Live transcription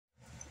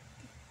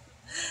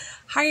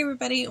Hi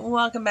everybody,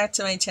 welcome back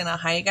to my channel.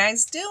 How you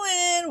guys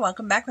doing?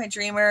 Welcome back, my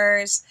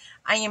dreamers.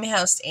 I am your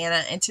host,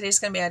 Anna, and today's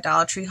going to be a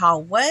Dollar Tree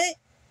haul. What?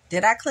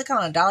 Did I click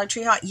on a Dollar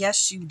Tree haul?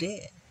 Yes, you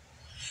did.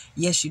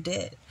 Yes, you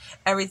did.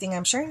 Everything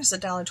I'm sharing is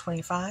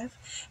 $1.25,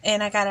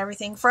 and I got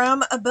everything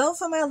from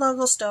both of my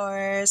local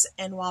stores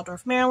in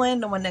Waldorf,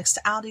 Maryland, the one next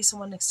to Aldi's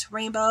and one next to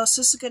Rainbow, so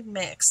it's a good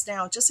mix.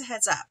 Now, just a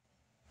heads up.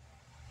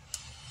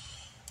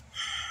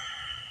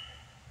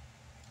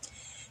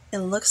 It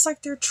looks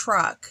like their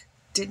truck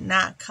did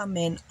not come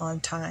in on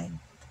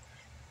time,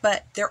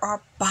 but there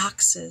are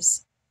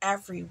boxes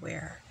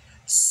everywhere,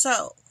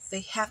 so they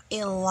have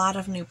a lot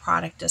of new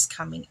product that's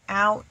coming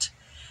out.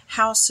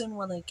 How soon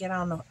will it get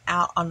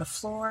out on the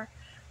floor?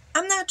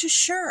 I'm not too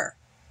sure,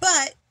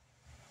 but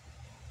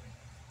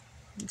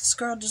this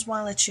girl just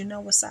want to let you know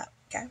what's up.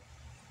 Okay,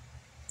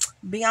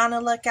 be on the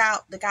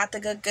lookout. They got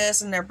the good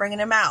goods and they're bringing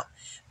them out.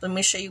 Let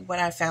me show you what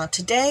I found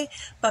today,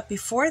 but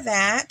before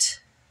that,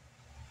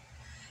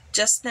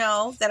 just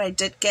know that I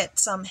did get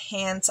some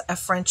hands of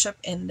friendship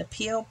in the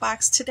P.O.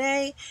 box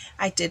today.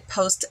 I did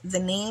post the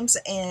names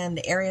and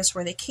the areas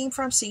where they came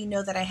from, so you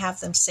know that I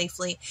have them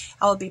safely.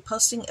 I will be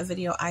posting a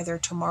video either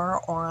tomorrow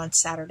or on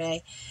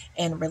Saturday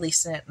and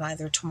releasing it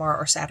either tomorrow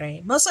or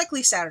Saturday. Most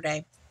likely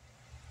Saturday.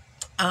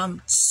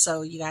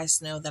 So you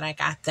guys know that I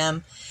got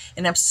them,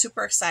 and I'm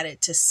super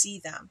excited to see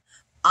them.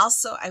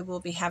 Also, I will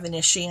be having a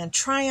Shein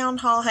try-on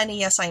haul, honey.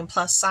 Yes, I am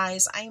plus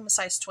size. I am a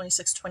size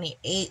 26,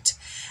 28.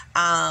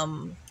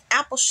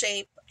 Apple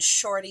shape,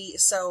 shorty.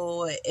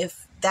 So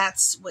if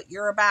that's what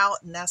you're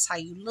about and that's how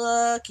you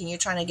look and you're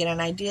trying to get an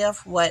idea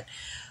of what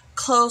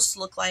clothes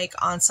look like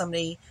on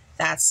somebody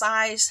that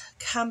size,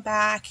 come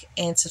back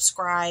and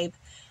subscribe.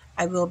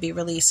 I will be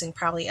releasing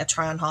probably a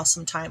try-on haul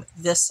sometime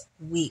this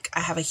week.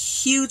 I have a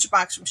huge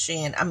box from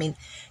Shein. I mean,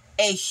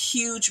 a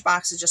huge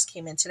box that just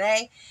came in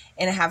today,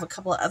 and I have a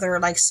couple of other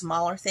like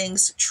smaller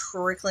things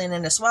trickling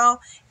in as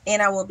well,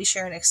 and I will be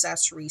sharing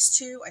accessories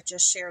too. I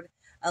just shared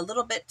a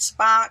little bit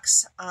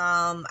box.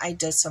 I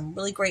did some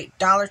really great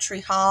Dollar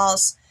Tree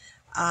hauls.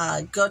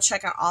 Go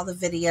check out all the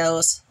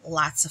videos.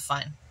 Lots of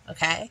fun.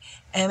 Okay.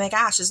 Oh my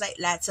gosh, it's like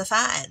lots of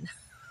fun.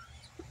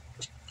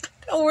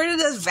 Where did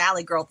this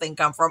Valley Girl thing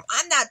come from?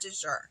 I'm not too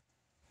sure.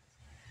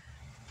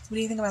 What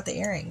do you think about the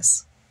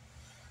earrings?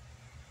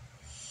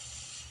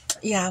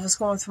 Yeah, I was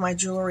going through my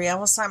jewelry.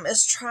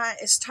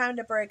 It's time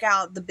to break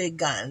out the big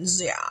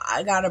guns. Yeah,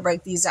 I gotta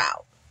break these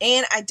out.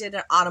 And I did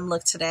an autumn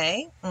look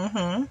today.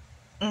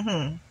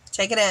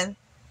 Take it in.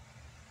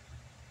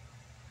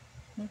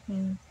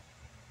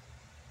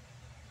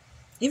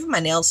 Even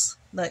my nails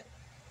look.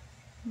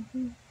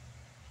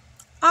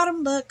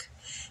 Autumn look.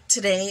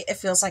 Today it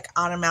feels like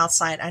autumn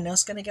outside. I know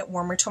it's gonna get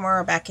warmer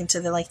tomorrow, back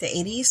into the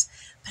 80s,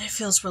 but it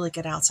feels really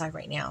good outside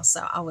right now.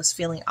 So I was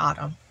feeling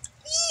autumn.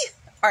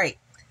 All right.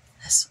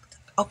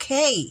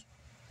 Okay.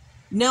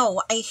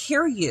 No, I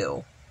hear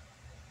you.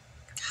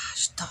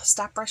 Gosh,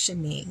 stop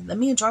rushing me. Let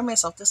me enjoy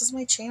myself. This is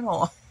my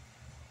channel.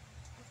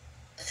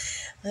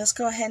 Let's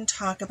go ahead and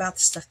talk about the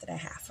stuff that I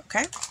have,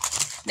 okay?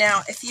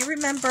 Now, if you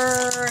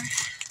remember,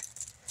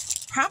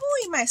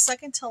 probably my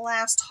second to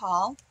last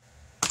haul,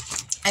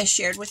 I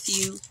shared with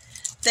you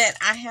that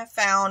I have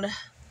found,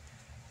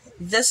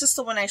 this is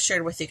the one I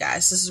shared with you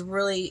guys. This is a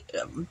really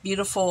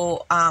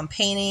beautiful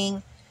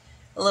painting.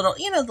 A little,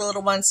 the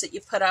little ones that you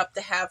put up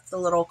that have the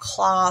little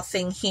claw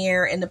thing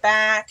here in the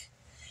back.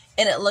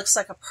 And it looks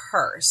like a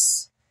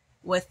purse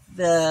with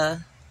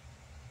the,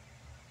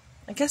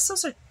 I guess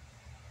those are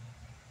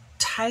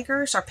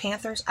tigers or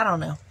panthers. I don't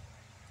know.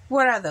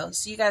 What are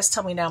those? You guys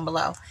tell me down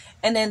below.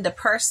 And then the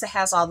purse that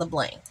has all the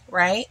bling,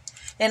 right?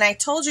 And I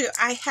told you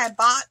I had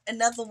bought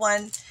another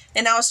one,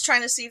 and I was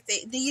trying to see if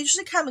they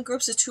usually come in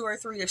groups of 2 or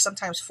 3 or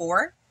sometimes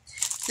 4.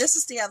 This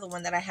is the other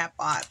one that I have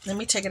bought. Let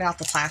me take it out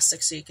the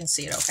plastic so you can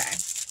see it okay.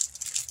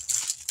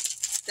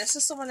 This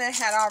is the one that I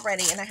had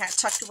already, and I had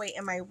tucked away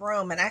in my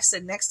room. And I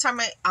said next time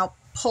I'll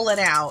pull it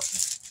out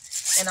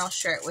and I'll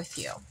share it with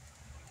you.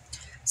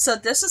 So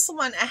this is the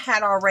one I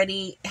had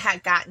already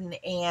gotten,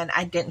 and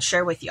I didn't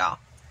share with y'all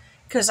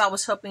because I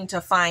was hoping to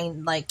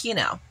find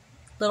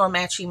little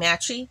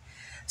matchy.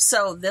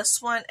 So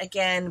this one,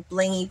 again,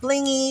 blingy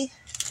blingy.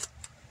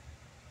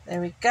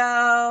 There we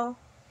go.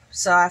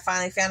 So I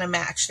finally found a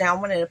match. Now I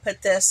wanted to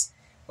put this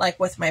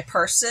with my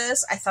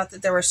purses. I thought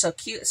that they were so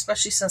cute,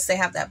 especially since they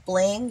have that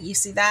bling. You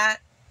see that?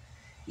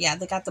 Yeah,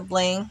 they got the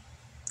bling.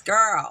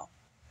 Girl.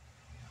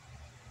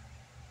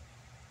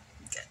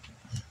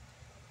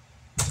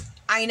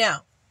 I know.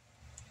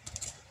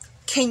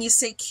 Can you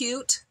say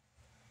cute?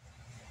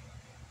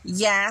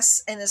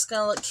 Yes. And it's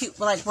going to look cute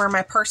like where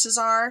my purses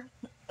are.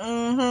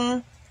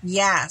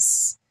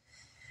 Yes.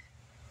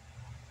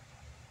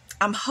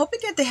 I'm hoping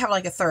that they have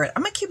a third.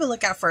 I'm going to keep a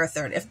lookout for a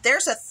third. If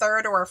there's a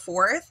third or a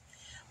fourth,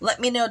 let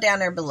me know down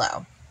there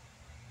below.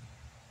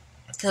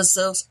 Because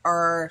those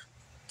are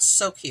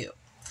so cute.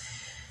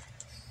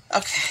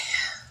 Okay.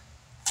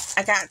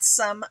 I got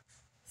some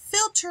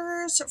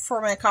filters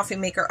for my coffee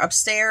maker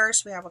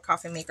upstairs. We have a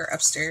coffee maker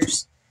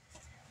upstairs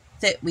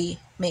that we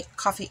make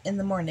coffee in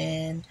the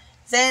morning.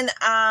 Then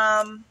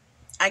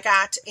I I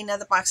got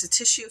another box of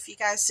tissue. If you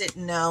guys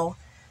didn't know,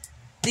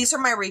 these are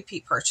my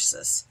repeat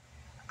purchases.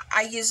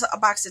 I use a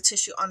box of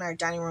tissue on our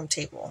dining room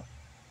table,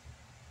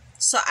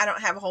 so I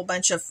don't have a whole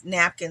bunch of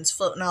napkins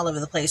floating all over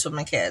the place with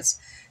my kids.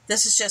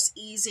 This is just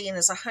easy, and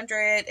it's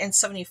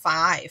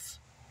 $175.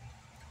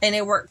 And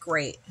it worked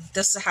great.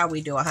 This is how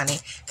we do it, honey.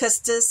 Because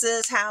this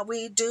is how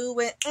we do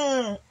it.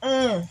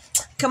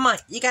 Come on,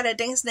 you got to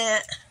dance now.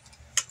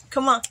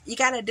 Come on, you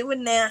got to do it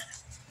now.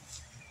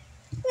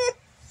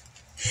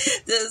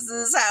 This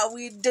is how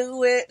we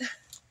do it.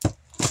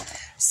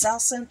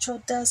 South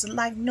Central does it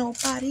like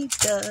nobody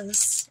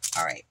does.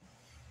 All right.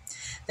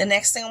 The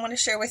next thing I want to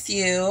share with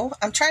you,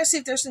 I'm trying to see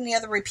if there's any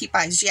other repeat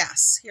buys.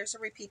 Yes, here's a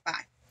repeat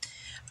buy.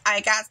 I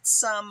got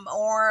some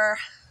more.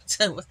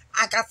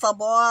 I got some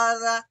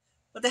more.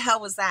 What the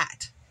hell was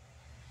that?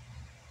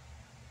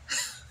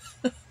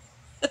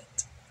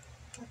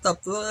 What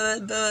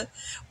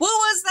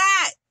was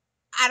that?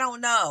 I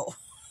don't know.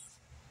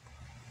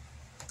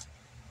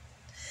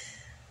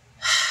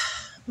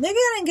 Maybe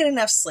I didn't get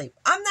enough sleep.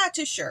 I'm not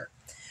too sure.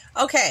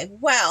 Okay,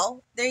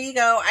 well, there you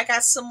go. I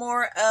got some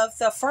more of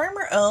the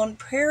farmer-owned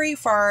Prairie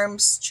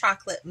Farms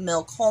chocolate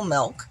milk, whole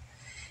milk.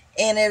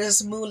 And it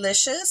is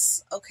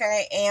moolicious,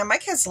 okay? And my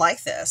kids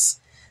like this.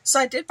 So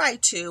I did buy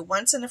two.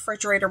 One's in the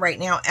refrigerator right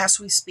now as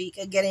we speak,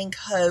 getting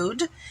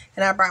cold.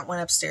 And I brought one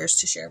upstairs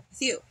to share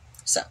with you.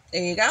 So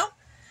there you go.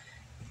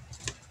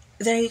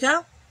 There you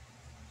go.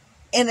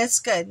 And it's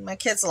good. My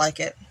kids like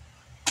it.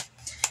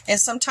 And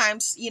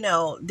sometimes, you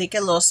know, they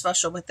get a little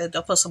special with it.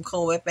 They'll put some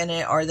Cool Whip in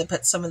it, or they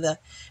put some of the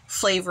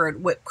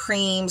flavored whipped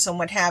creams and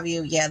what have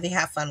you. Yeah, they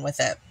have fun with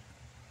it.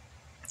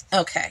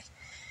 Okay.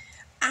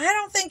 I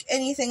don't think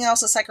anything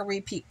else is like a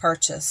repeat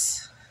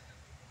purchase.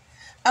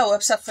 Oh,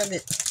 except for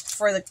the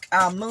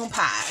moon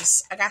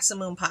pies. I got some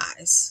moon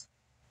pies.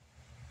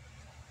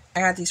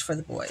 I got these for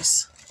the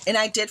boys. And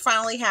I did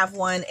finally have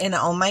one, and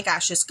oh my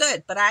gosh, it's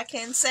good. But I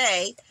can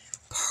say,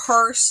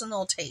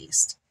 personal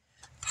taste.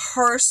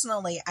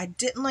 Personally, I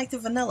didn't like the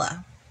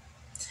vanilla.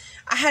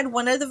 I had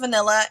one of the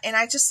vanilla, and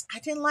I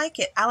didn't like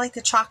it. I like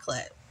the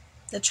chocolate.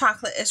 The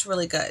chocolate is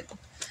really good.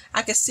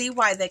 I can see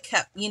why they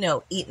kept, you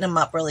know, eating them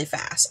up really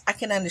fast. I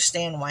can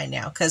understand why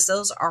now, because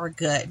those are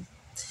good.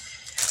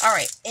 All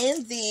right,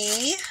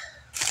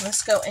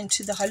 let's go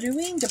into the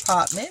Halloween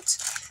department.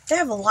 They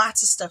have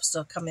lots of stuff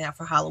still coming out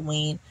for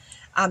Halloween.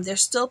 They're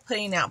still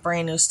putting out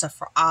brand new stuff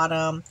for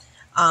autumn.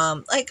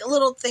 Like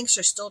little things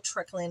are still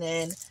trickling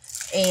in,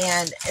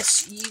 and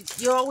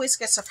you always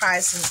get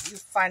surprised and you're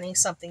finding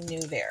something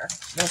new there.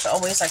 There's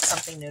always like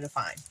something new to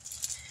find.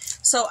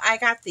 So I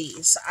got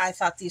these. I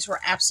thought these were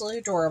absolutely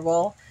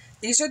adorable.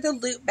 These are the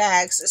loot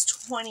bags. There's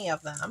 20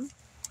 of them.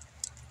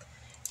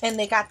 And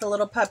they got the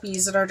little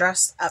puppies that are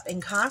dressed up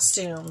in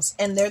costumes.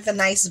 And they're the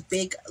nice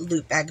big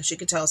loot bag. As you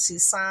can tell, see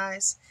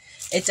size.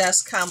 It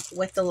does come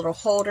with the little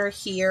holder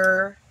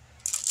here.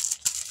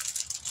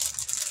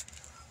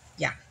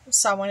 Yeah.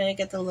 So I wanted to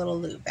get the little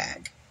loot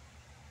bag.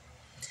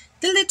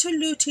 The little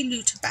loot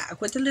bag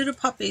with the little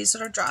puppies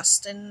that are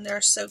dressed. And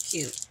they're so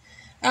cute.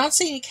 I don't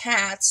see any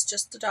cats,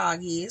 just the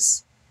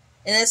doggies.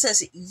 And it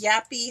says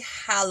Yappy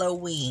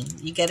Halloween.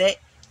 You get it?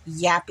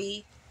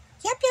 Yappy.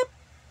 Yep.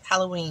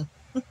 Halloween.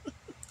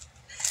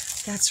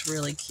 That's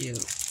really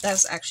cute.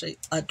 That's actually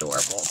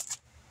adorable.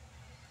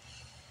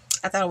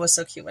 I thought it was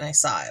so cute when I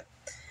saw it.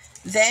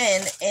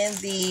 Then in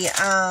the,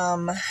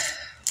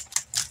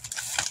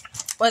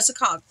 what is it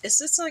called? Is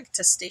this like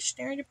the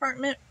stationery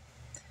department?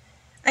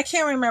 I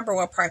can't remember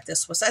what part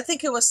this was. I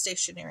think it was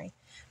stationery.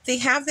 They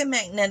have the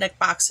magnetic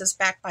boxes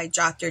backed by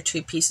Jot. They're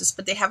 2 pieces,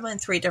 but they have them in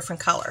 3 different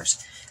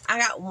colors. I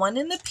got one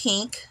in the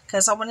pink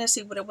because I want to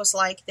see what it was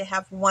like. They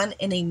have one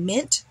in a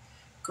mint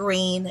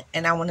green,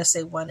 and I want to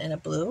say one in a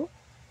blue.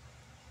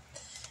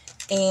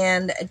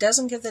 And it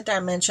doesn't give the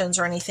dimensions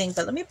or anything,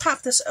 but let me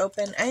pop this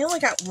open. I only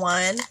got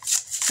one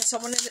because I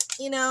wanted to,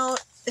 you know,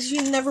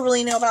 you never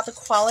really know about the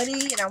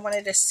quality, and I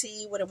wanted to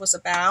see what it was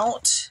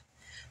about.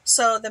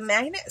 So the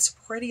magnet is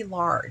pretty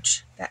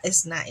large. That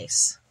is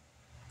nice.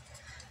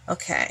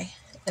 Okay,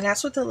 and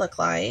that's what they look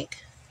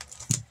like.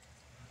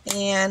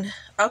 And,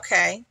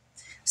 okay,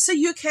 so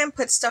you can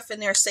put stuff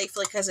in there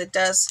safely because it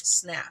does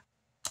snap.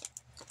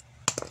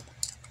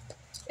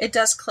 It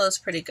does close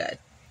pretty good.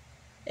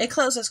 It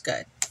closes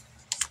good.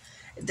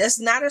 There's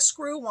not a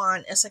screw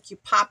on. It's like you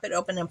pop it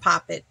open and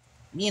pop it,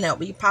 you know,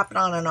 you pop it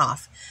on and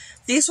off.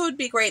 These would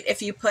be great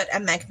if you put a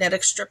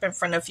magnetic strip in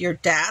front of your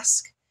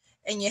desk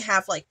and you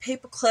have like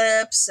paper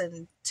clips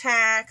and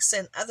tacks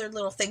and other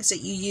little things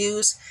that you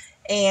use.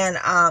 And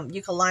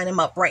you can line them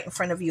up right in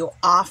front of you,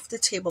 off the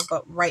table,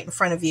 but right in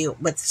front of you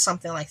with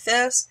something like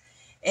this.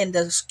 And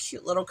those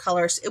cute little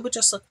colors. It would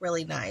just look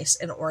really nice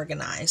and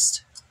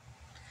organized.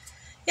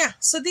 Yeah,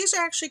 so these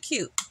are actually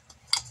cute.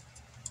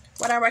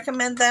 Would I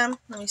recommend them?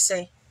 Let me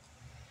see.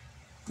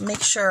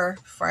 Make sure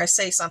before I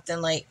say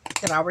something like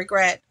that I'll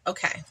regret.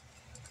 Okay.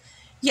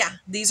 Yeah,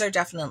 these are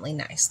definitely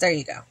nice. There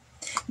you go.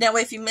 Now,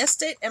 if you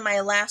missed it, in my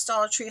last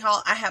Dollar Tree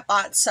haul, I had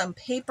bought some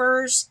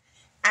papers.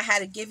 I had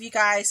to give you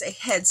guys a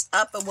heads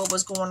up of what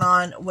was going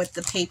on with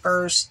the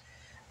papers.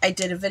 I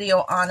did a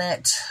video on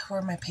it. Where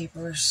are my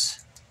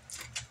papers?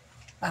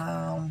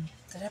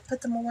 Did I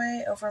put them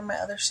away over on my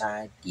other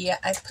side? Yeah,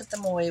 I put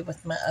them away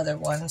with my other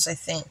ones, I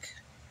think.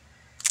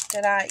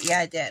 Did I? Yeah,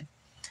 I did.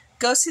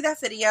 Go see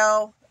that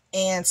video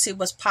and see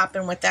what's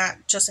popping with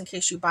that, just in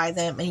case you buy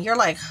them and you're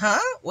like, huh?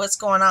 What's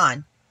going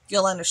on?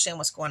 You'll understand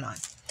what's going on.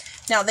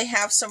 Now, they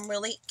have some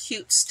really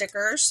cute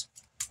stickers.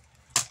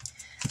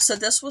 So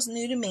this was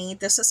new to me.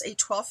 This is a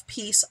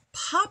 12-piece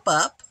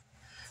pop-up.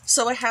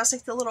 So it has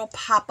like the little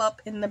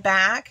pop-up in the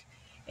back.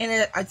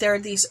 And there are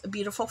these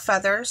beautiful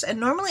feathers. And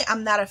normally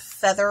I'm not a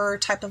feather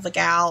type of a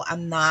gal.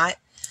 I'm not.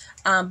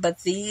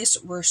 But these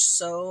were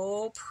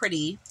so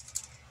pretty.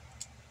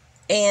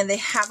 And they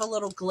have a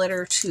little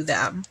glitter to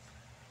them.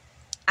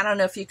 I don't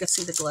know if you can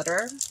see the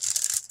glitter.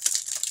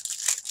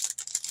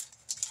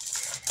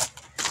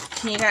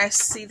 Can you guys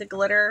see the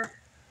glitter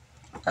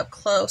up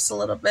close a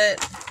little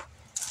bit?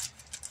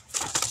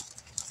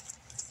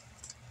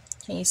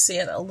 Can you see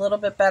it a little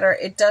bit better?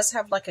 It does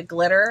have like a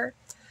glitter,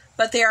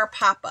 but they are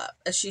pop-up.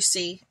 As you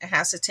see, it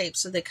has a tape,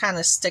 so they kind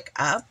of stick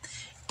up.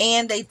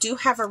 And they do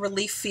have a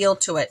relief feel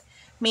to it,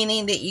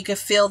 meaning that you can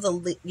feel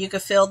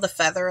the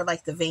feather,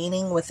 like the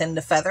veining within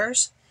the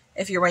feathers.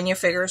 If you run your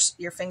fingers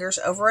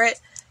over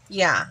it,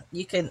 yeah,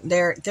 you can.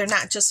 They're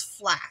not just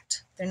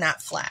flat. They're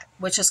not flat,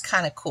 which is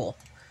kind of cool.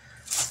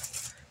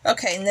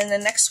 Okay, and then the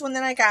next one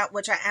that I got,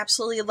 which I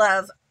absolutely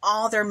love,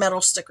 all their metal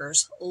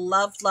stickers.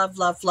 Love, love,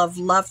 love, love,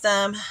 love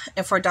them.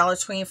 And for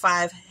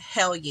 $1.25,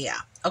 hell yeah.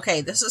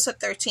 Okay, this is a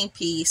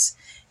 13-piece,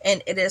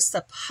 and it is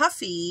the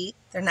puffy.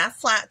 They're not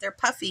flat, they're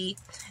puffy.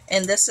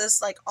 And this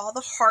is like all the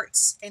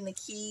hearts and the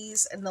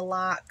keys and the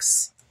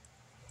locks.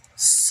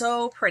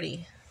 So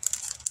pretty.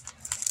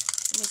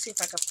 Let me see if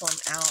I can pull them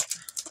out.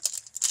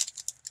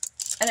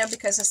 I know,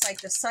 because it's like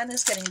the sun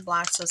is getting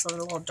blocked, so it's a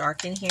little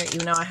dark in here,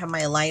 even though I have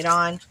my light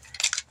on.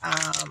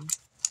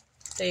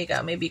 There you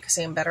go. Maybe you can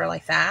see them better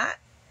like that.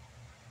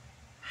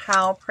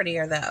 How pretty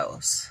are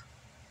those?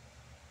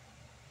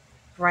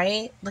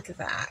 Right? Look at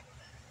that.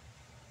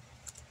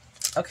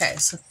 Okay,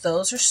 so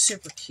those are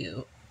super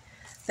cute.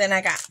 Then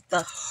I got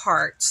the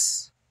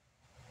hearts.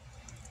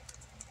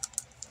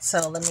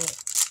 So let me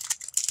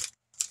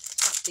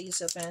pop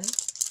these open.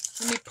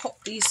 Let me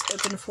pop these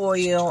open for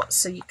you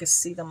so you can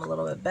see them a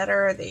little bit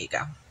better. There you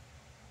go.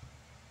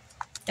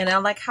 And I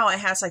like how it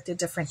has like the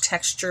different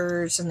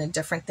textures and the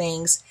different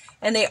things.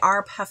 And they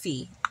are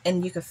puffy,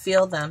 and you can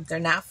feel them. They're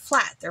not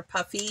flat. They're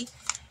puffy,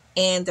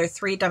 and they're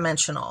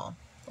 3-dimensional.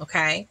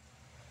 Okay?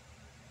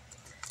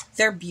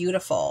 They're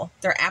beautiful.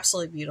 They're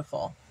absolutely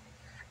beautiful.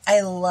 I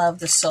love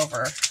the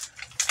silver.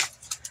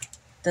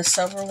 The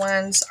silver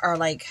ones are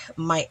like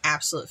my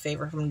absolute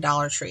favorite from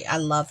Dollar Tree. I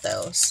love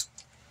those.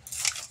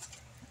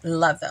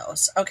 Love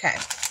those. Okay.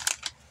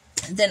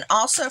 Then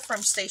also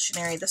from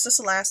stationery, this is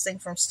the last thing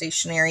from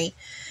stationery.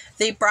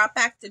 They brought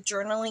back the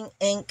journaling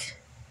ink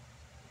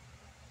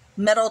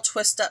metal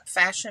twist up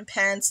fashion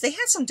pens. They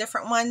had some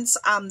different ones.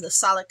 The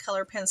solid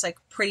color pens, like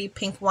pretty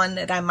pink one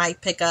that I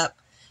might pick up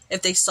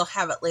if they still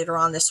have it later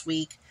on this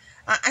week.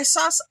 I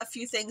saw a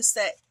few things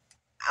that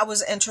I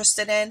was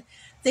interested in.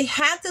 They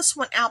had this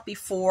one out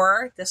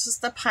before. This is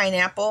the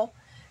pineapple.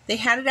 They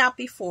had it out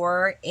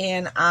before,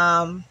 and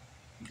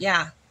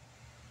yeah,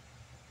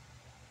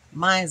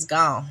 mine's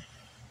gone.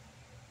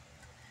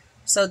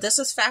 So this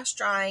is fast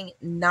drying,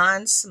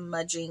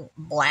 non-smudging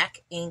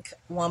black ink,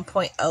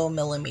 1.0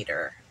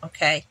 millimeter.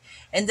 Okay.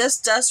 And this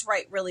does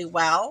write really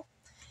well.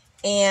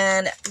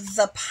 And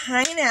the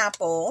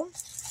pineapple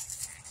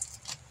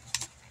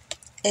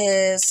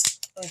is,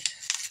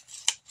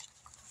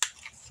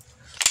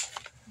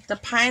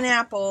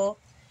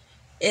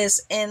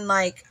 in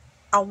like,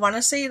 I want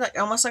to say like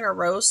almost like a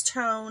rose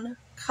tone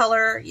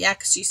color. Yeah,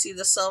 because you see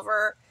the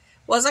silver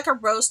was like a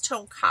rose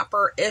tone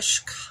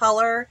copper-ish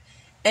color.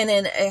 And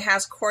then it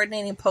has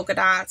coordinating polka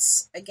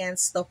dots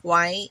against the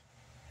white,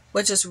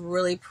 which is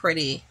really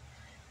pretty.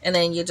 And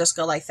then you just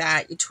go like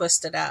that. You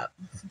twist it up.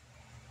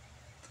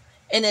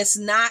 And it's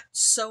not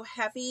so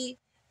heavy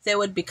that it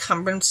would be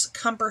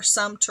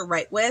cumbersome to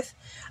write with.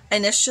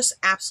 And it's just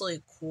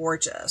absolutely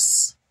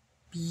gorgeous.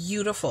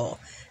 Beautiful.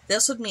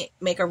 This would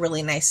make a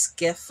really nice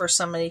gift for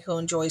somebody who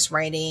enjoys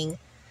writing,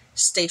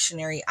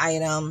 stationery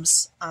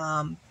items,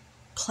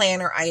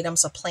 planner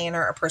items. A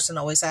person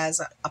always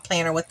has a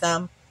planner with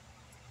them.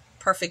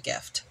 Perfect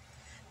gift.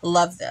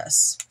 Love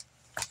this.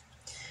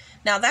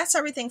 Now that's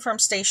everything from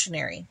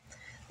stationery.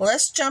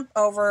 Let's jump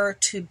over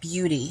to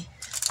beauty.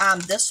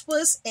 This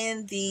was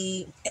in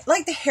the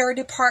hair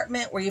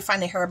department where you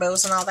find the hair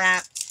bows and all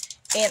that.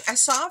 And I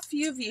saw a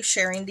few of you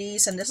sharing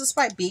these, and this is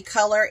by B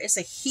Color. It's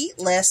a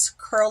heatless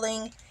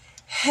curling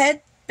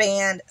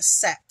headband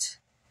set.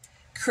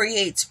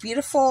 Creates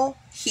beautiful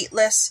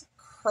heatless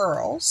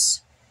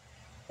curls.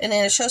 And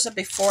then it shows a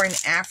before and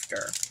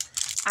after.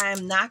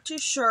 I'm not too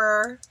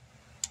sure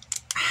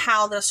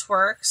how this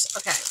works.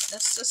 Okay,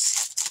 let's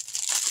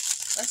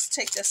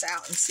take this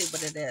out and see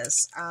what it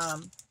is.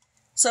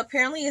 So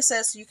apparently it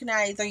says you can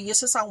either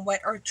use this on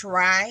wet or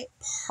dry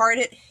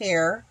parted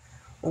hair,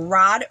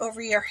 rod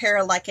over your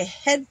hair like a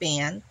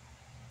headband,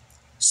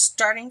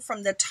 Starting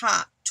from the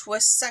top,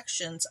 twist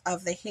sections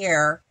of the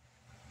hair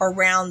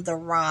around the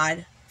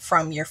rod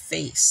from your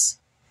face.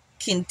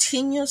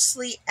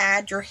 Continuously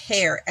add your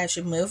hair as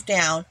you move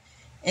down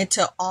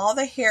until all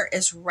the hair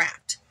is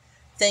wrapped.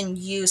 Then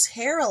use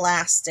hair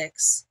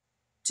elastics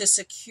to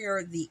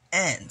secure the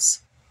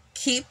ends.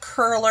 Keep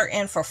curler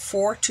in for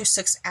 4 to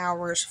 6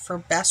 hours for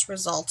best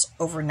results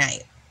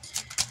overnight.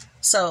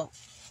 So,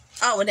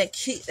 and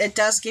it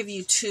does give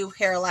you 2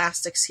 hair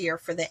elastics here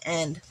for the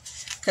end,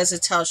 because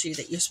it tells you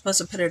that you're supposed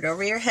to put it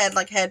over your head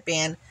like a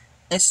headband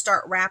and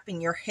start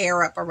wrapping your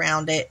hair up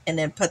around it, and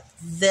then put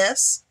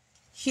this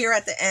here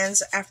at the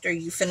ends after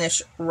you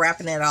finish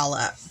wrapping it all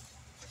up.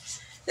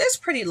 It's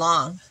pretty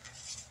long.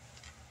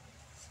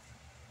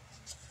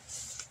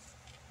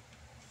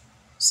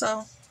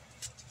 So,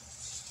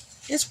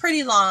 it's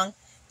pretty long.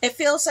 It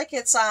feels like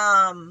it's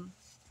that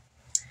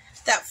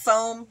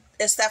foam.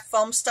 It's that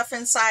foam stuff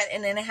inside,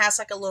 and then it has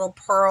like a little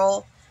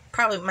pearl.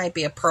 Probably might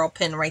be a pearl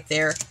pin right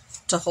there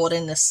to hold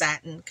in the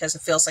satin, because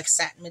it feels like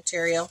satin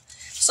material.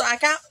 So I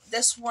got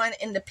this one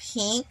in the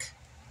pink.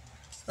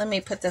 Let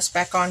me put this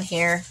back on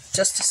here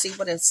just to see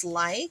what it's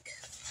like.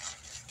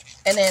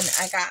 And then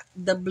I got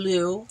the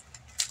blue,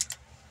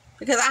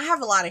 because I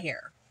have a lot of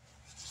hair.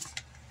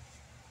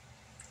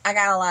 I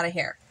got a lot of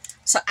hair.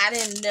 So I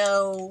didn't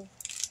know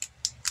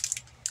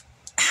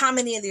how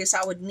many of these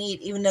I would need,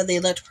 even though they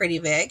looked pretty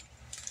big.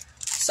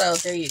 So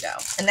there you go.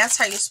 And that's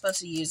how you're supposed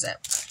to use it.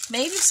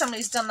 Maybe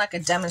somebody's done like a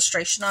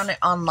demonstration on it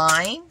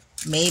online,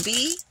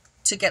 maybe,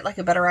 to get like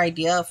a better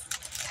idea of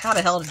how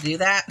the hell to do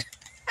that.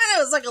 I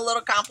know it's like a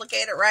little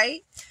complicated,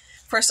 right?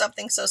 For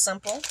something so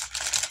simple.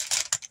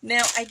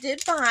 Now, I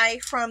did buy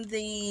from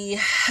the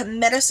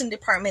medicine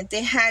department.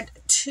 They had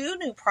 2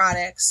 new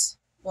products.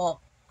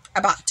 Well,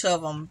 about 2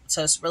 of them.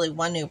 So it's really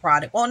 1 new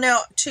product. Well,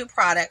 no, 2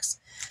 products.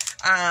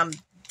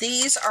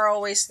 These are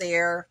always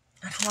there.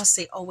 I don't want to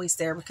say always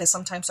there, because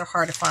sometimes they're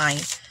hard to find.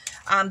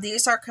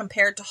 These are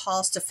compared to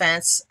Hall's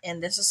Defense,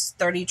 and this is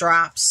 30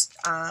 drops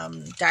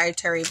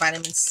dietary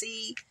vitamin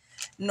C.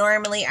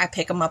 Normally, I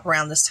pick them up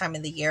around this time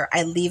of the year.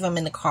 I leave them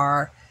in the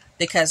car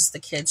because the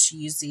kids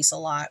use these a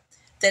lot.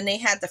 Then they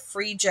had the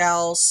free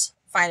gels,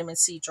 vitamin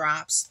C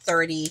drops,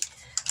 30.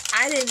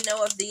 I didn't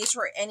know if these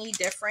were any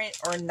different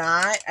or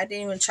not. I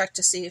didn't even check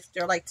to see if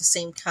they're like the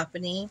same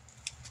company.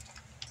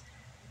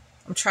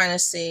 I'm trying to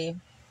see.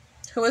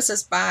 Who is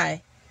this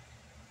by?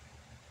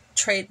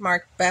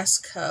 Trademark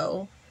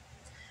Bestco.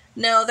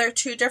 No, they're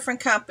 2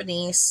 different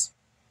companies.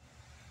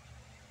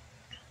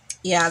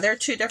 Yeah, they're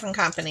 2 different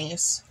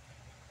companies.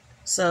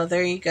 So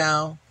there you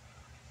go.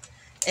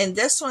 And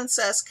this one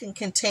says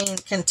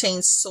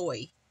contains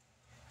soy.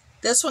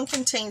 This one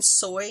contains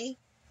soy,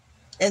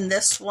 and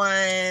this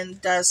one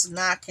does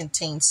not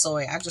contain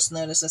soy. I just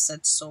noticed it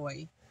said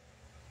soy.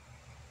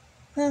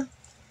 Huh.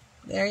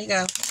 There you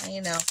go. Now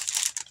you know.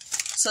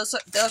 So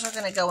those are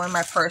going to go in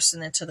my purse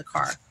and into the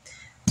car.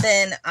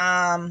 Then,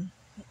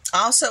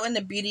 also in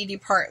the beauty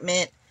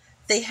department,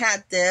 they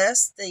had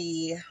this,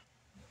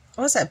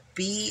 what was that?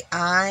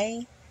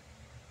 BI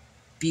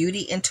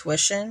Beauty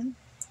Intuition.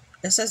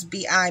 It says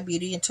BI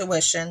Beauty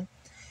Intuition.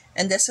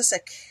 And this is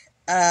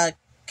a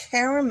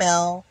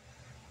caramel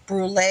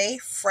brulee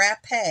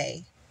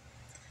frappe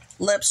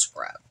lip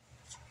scrub.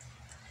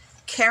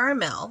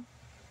 Caramel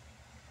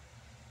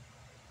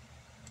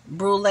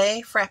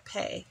brulee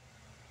frappe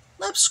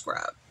lip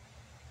scrub.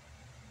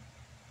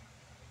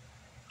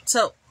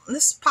 So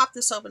let's pop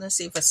this open and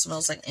see if it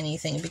smells like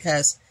anything,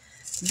 because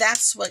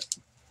that's what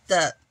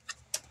the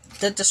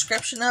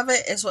description of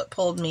it is what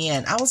pulled me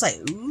in. I was like,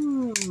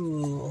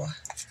 ooh,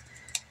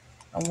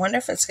 I wonder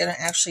if it's going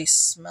to actually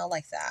smell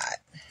like that.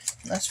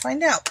 Let's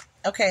find out.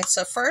 Okay,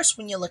 so first,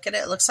 when you look at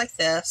it, it looks like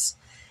this,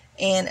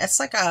 and it's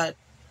like a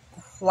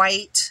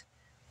white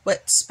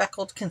with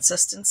speckled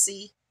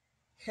consistency.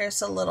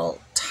 Here's a little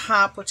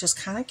top, which is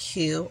kind of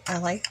cute. I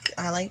like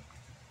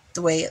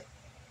the way it.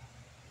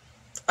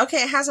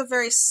 Okay, it has a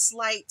very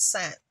slight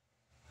scent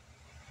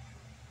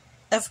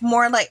of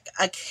more like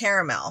a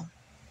caramel.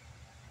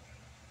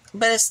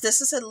 But this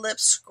is a lip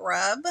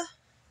scrub.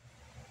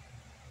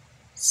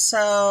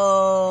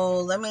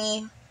 So let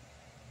me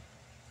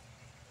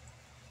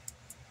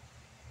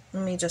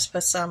just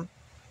put some.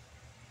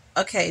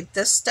 Okay,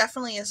 this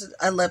definitely is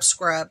a lip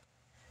scrub.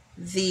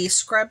 The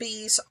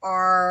scrubbies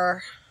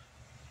are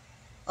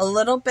a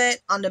little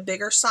bit on the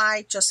bigger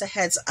side, just a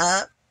heads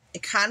up.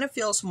 It kind of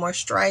feels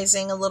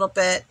moisturizing a little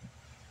bit.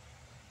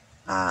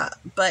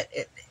 But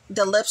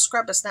the lip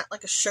scrub is not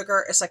like a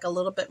sugar. It's like a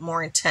little bit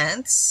more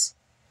intense,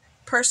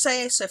 per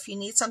se. So if you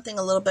need something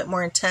a little bit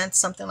more intense,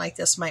 something like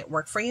this might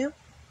work for you.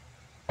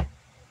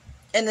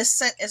 And the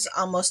scent is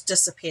almost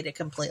dissipated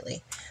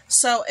completely.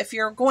 So if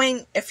you're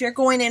going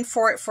in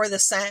for it for the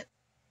scent,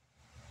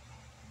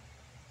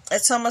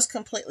 it's almost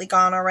completely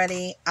gone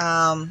already.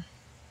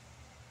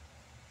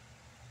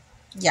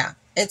 Yeah,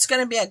 it's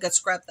going to be a good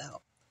scrub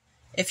though.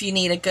 If you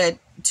need a good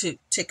to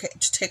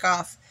take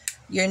off,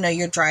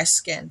 your dry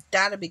skin,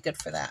 that'll be good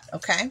for that.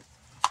 Okay,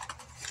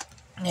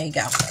 there you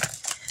go.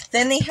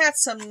 Then they had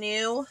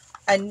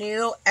a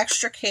new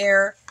extra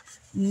care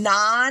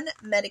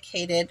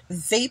non-medicated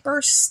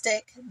vapor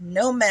stick,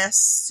 no mess,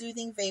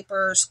 soothing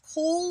vapors,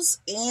 cools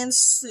and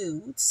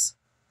soothes,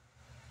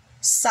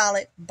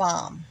 solid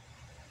balm.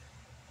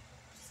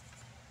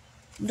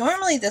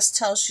 Normally this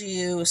tells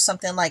you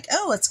something like,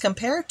 oh, it's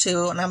compared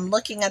to, and I'm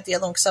looking at the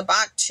other one because I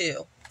bought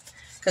two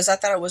because I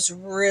thought it was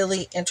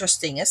really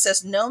interesting. It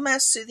says no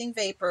mess, soothing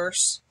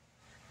vapors,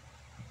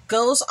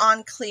 goes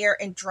on clear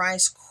and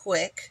dries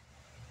quick,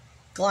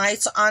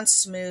 glides on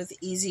smooth,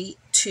 easy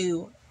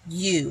to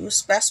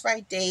use. Best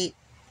by date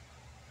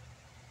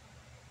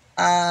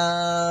 06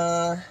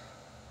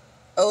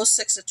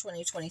 of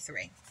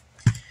 2023.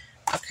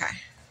 Okay.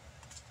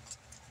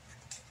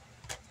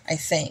 I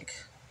think.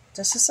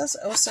 Does this says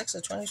 06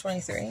 of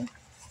 2023?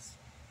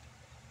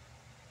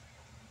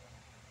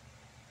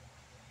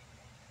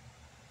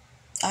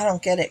 I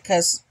don't get it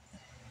because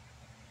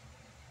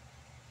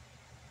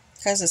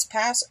it's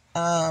past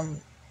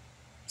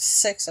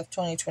 6 of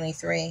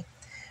 2023.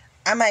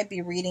 I might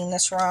be reading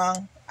this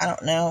wrong. I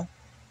don't know.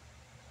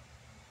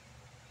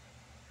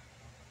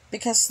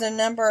 Because the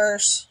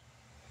numbers,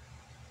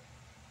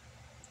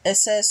 it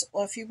says,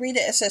 well, if you read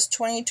it, it says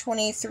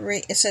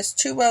 2023, it says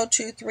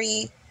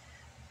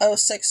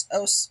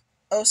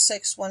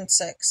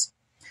 2023-06-0616.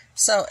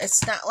 So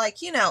it's not like,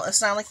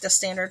 it's not like the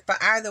standard, but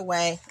either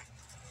way,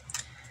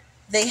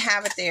 they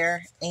have it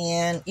there,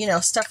 and,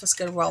 stuff is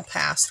good well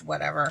past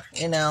whatever,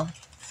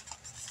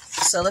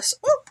 So let's,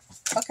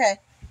 okay,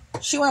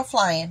 she went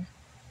flying.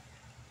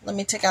 Let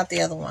me take out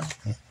the other one.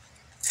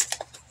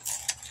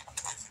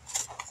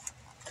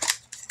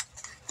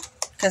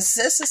 Because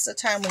this is the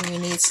time when you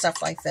need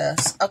stuff like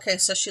this. Okay,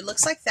 so she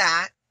looks like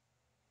that.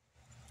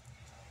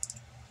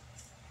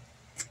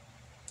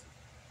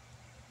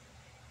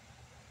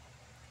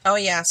 Oh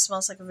yeah, it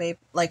smells like a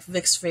like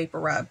Vicks Vapor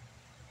Rub.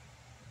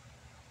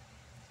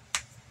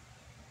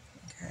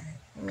 Okay,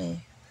 let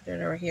me put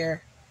it over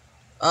here.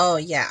 Oh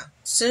yeah,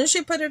 as soon as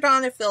you put it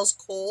on, it feels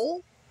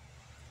cool.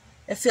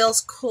 It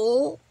feels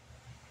cool.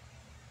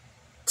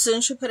 As soon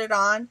as you put it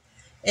on,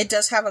 it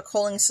does have a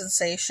cooling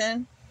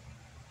sensation.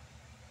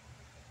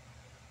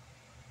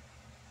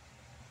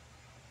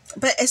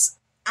 But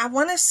I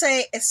want to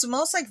say it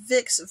smells like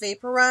Vicks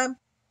Vapor Rub.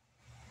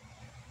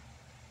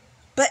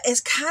 But it's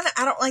kind of,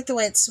 I don't like the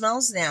way it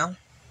smells now.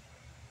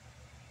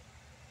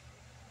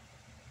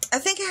 I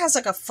think it has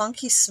like a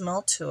funky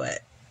smell to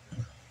it.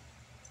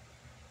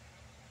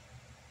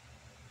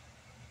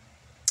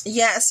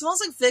 Yeah, it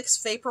smells like Vicks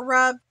Vapor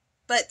Rub,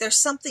 but there's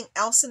something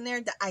else in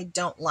there that I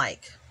don't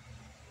like.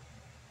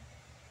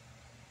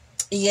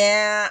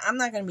 Yeah, I'm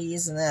not going to be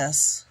using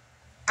this.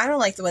 I don't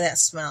like the way that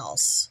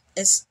smells.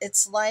 It's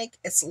like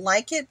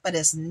it, but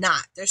it's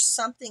not. There's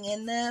something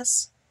in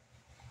this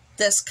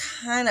that's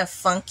kind of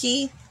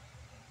funky.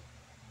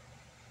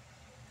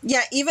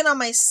 Yeah, even on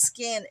my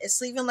skin, it's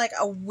leaving like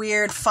a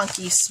weird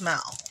funky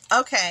smell.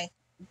 Okay,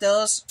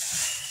 those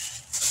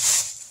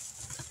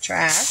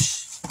trash.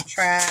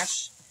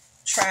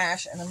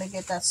 And let me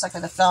get that sucker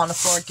that fell on the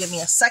floor. Give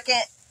me a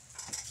second.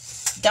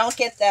 Don't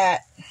get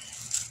that.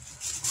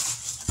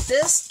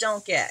 This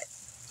don't get.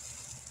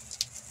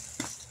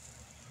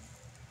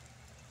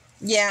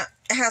 Yeah,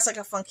 it has like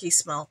a funky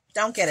smell.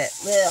 Don't get it.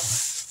 Ugh.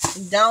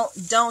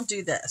 Don't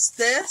do this.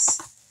 This,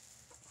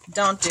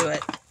 don't do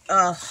it.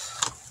 Ugh.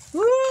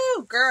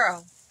 Woo,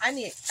 girl. I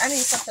need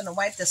something to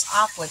wipe this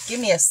off with. Give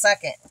me a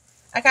second.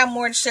 I got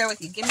more to share with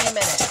you. Give me a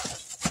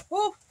minute.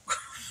 Woo.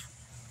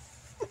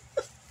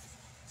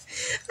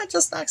 I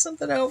just knocked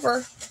something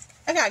over.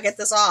 I gotta get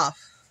this off.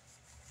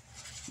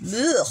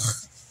 Ugh.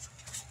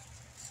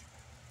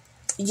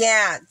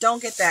 Yeah,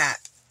 don't get that.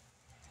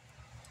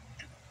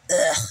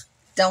 Ugh.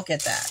 Don't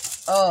get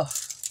that. Oh.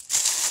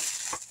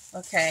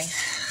 Okay.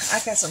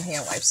 I got some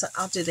hand wipes.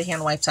 I'll do the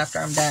hand wipes after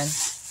I'm done.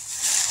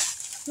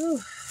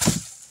 Whew.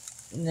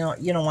 No,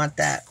 you don't want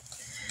that.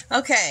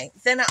 Okay.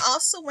 Then I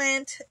also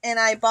went and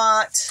I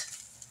bought,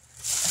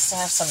 I still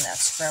have some of that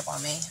scrub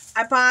on me.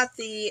 I bought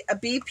the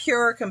Be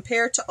Pure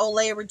Compared to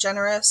Olay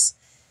Regenerous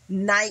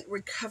Night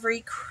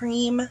Recovery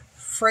Cream,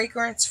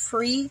 fragrance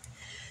free.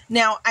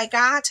 Now I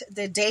got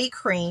the day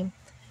cream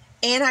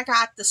and I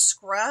got the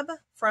scrub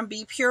from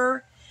Be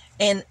Pure.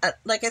 And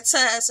like it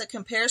says, it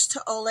compares to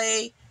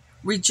Olay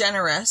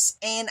Regenerous,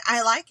 and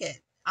I like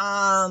it.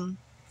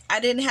 I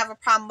didn't have a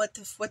problem with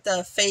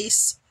the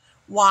face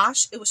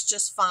wash. It was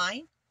just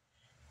fine.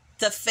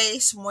 The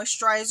face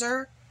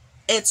moisturizer,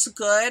 it's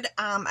good.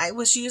 I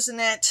was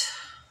using it.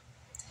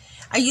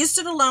 I used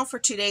it alone for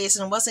 2 days,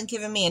 and it wasn't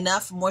giving me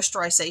enough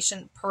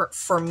moisturization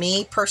for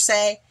me per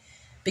se,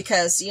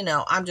 because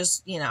I'm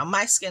just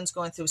my skin's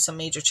going through some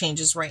major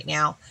changes right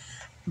now.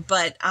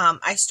 But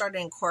I started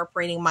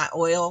incorporating my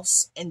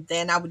oils, and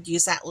then I would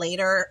use that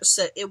later.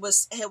 So it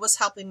was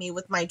helping me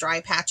with my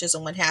dry patches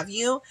and what have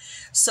you.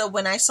 So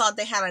when I saw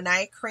they had a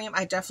night cream,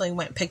 I definitely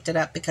went and picked it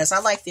up because I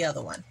like the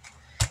other one.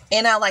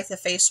 And I like the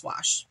face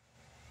wash.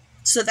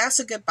 So that's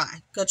a good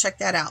buy. Go check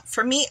that out.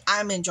 For me,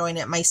 I'm enjoying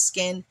it. My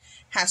skin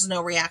has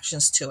no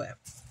reactions to it.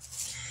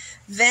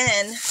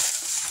 Then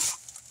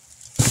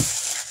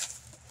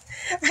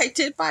I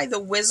did buy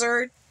the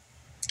Wizard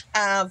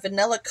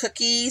vanilla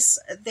cookies.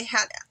 They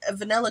had a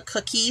vanilla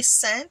cookie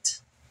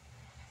scent.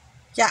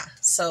 Yeah,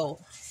 so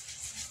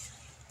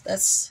I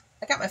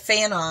got my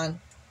fan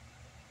on.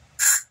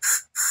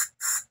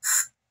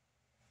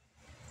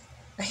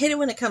 I hate it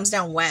when it comes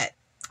down wet.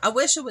 I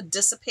wish it would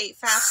dissipate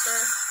faster.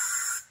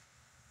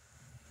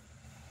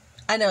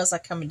 I know it's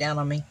like coming down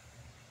on me.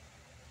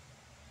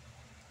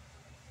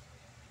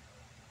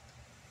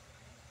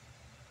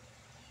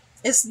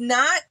 It's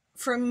not,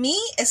 for me,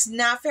 it's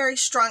not very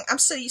strong. I'm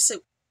so used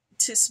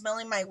to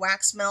smelling my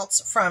wax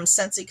melts from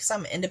Scentsy because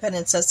I'm an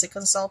independent Scentsy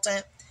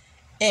consultant.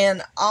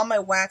 And all my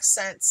wax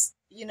scents,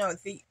 you know,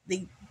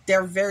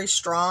 they're very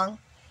strong.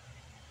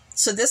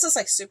 So this is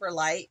like super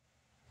light,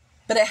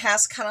 but it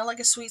has kind of like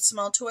a sweet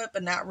smell to it,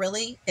 but not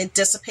really. It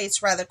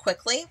dissipates rather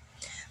quickly.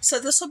 So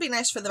this will be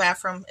nice for the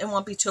bathroom. It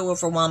won't be too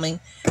overwhelming,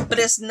 but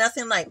it's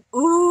nothing like,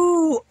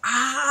 ooh,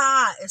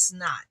 it's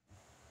not.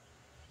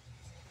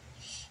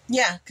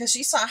 Yeah, because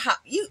you saw how,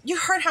 you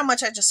heard how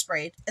much I just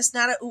sprayed. It's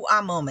not an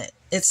ooh-ah moment.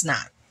 It's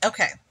not.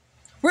 Okay,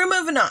 we're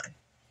moving on.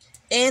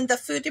 In the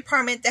food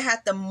department, they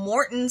had the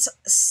Morton's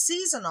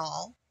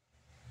Seasonal.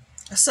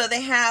 So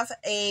they have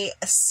a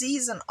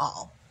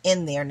Seasonal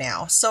in there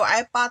now. So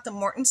I bought the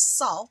Morton's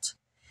Salt.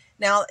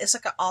 Now, it's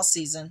like an all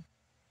season.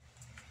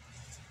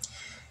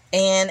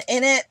 And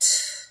in it,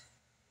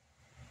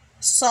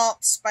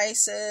 salt,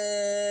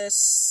 spices,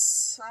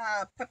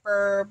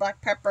 pepper,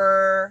 black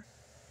pepper.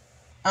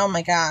 Oh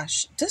my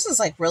gosh. This is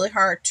like really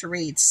hard to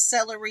read.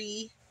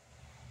 Celery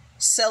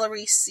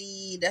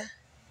seed.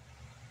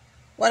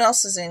 What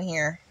else is in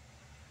here?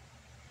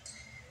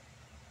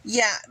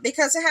 Yeah,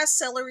 because it has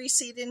celery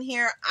seed in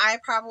here, I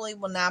probably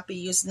will not be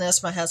using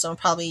this. My husband will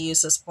probably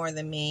use this more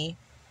than me.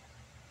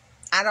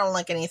 I don't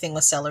like anything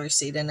with celery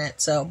seed in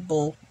it, so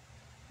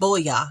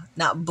booyah.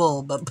 Not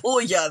bull, but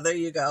booyah. There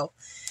you go.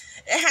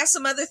 It has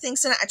some other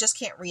things in it. I just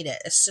can't read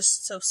it. It's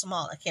just so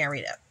small. I can't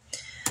read it.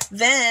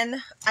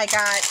 Then I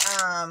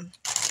got,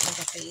 look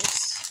at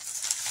these.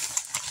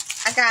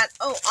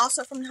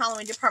 Also from the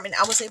Halloween department,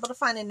 I was able to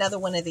find another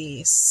one of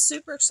these.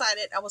 Super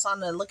excited. I was on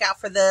the lookout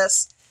for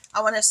this.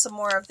 I wanted some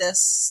more of this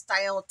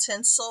style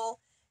tinsel,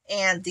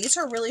 and these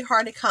are really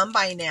hard to come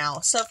by now.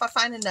 So if I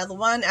find another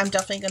one, I'm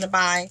definitely going to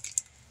buy,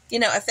 you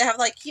know, if they have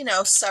like, you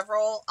know,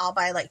 several, I'll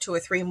buy like 2 or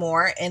 3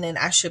 more, and then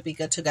I should be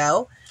good to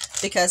go,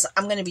 because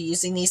I'm going to be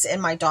using these in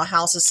my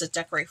dollhouses to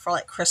decorate for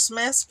like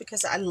Christmas,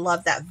 because I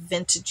love that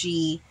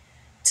vintagey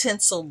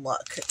tinsel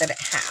look that it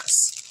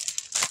has.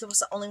 It was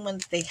the only one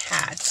that they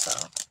had,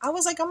 so I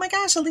was like, oh my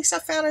gosh, at least I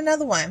found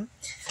another one.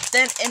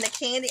 Then in the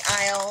candy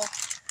aisle,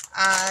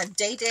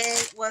 Day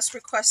was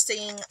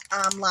requesting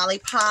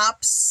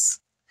lollipops.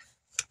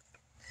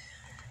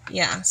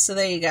 Yeah, so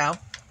there you go.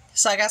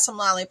 So I got some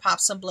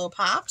lollipops and blow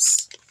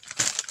pops,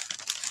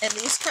 and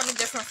these come in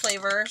different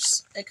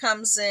flavors. It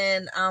comes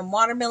in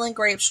watermelon,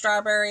 grape,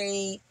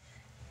 strawberry,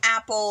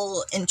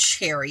 apple, and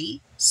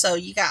cherry. So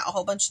you got a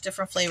whole bunch of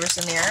different flavors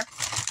in there.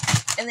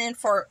 And then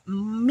for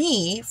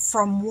me,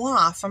 for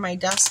my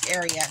desk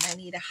area, and I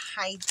need to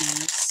hide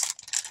these,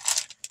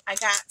 I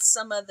got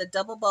some of the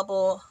Double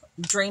Bubble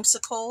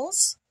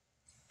Dreamsicles,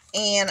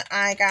 and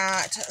I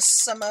got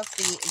some of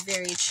the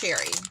Very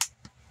Cherry.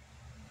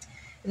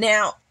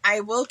 Now,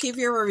 I will give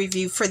you a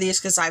review for these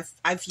because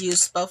I've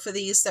used both of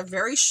these. They're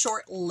very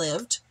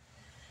short-lived.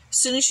 As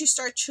soon as you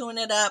start chewing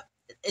it up,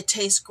 it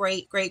tastes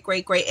great, great,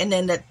 great, great. And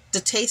then the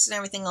taste and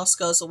everything else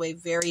goes away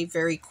very,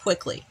 very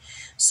quickly.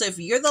 So if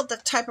you're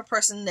the type of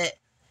person that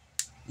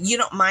you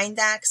don't mind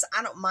that, because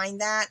I don't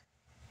mind that,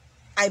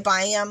 I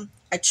buy them,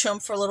 I chew them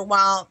for a little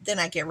while, then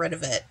I get rid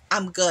of it.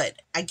 I'm good.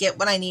 I get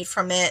what I need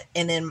from it,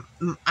 and then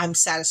I'm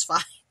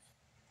satisfied.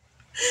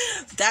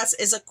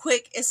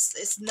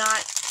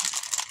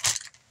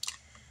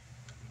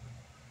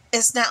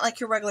 It's not like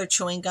your regular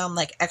chewing gum,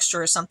 like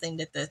extra or something,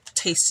 that the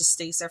taste just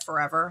stays there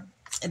forever.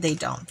 They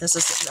don't. This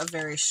is a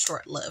very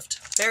short-lived,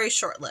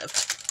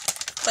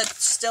 but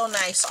still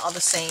nice all the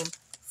same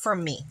for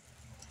me.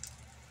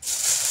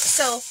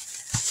 So,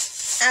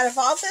 out of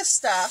all this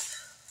stuff,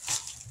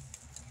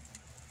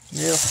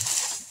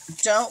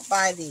 don't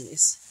buy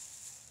these.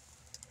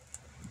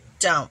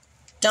 Don't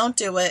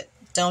do it.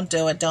 Don't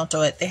do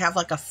it. They have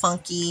like a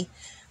funky,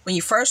 when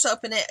you first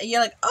open it,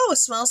 you're like, oh, it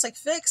smells like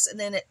Vicks, and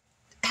then it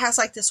has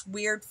like this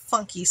weird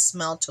funky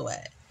smell to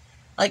it.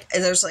 Like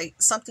there's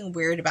like something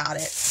weird about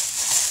it.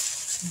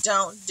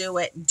 Don't do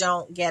it.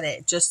 Don't get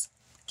it. Just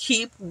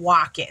keep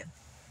walking.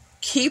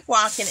 Keep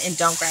walking and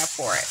don't grab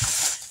for it.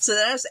 So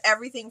that's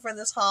everything for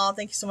this haul.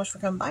 Thank you so much for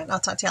coming by, and I'll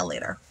talk to y'all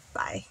later.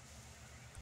 Bye.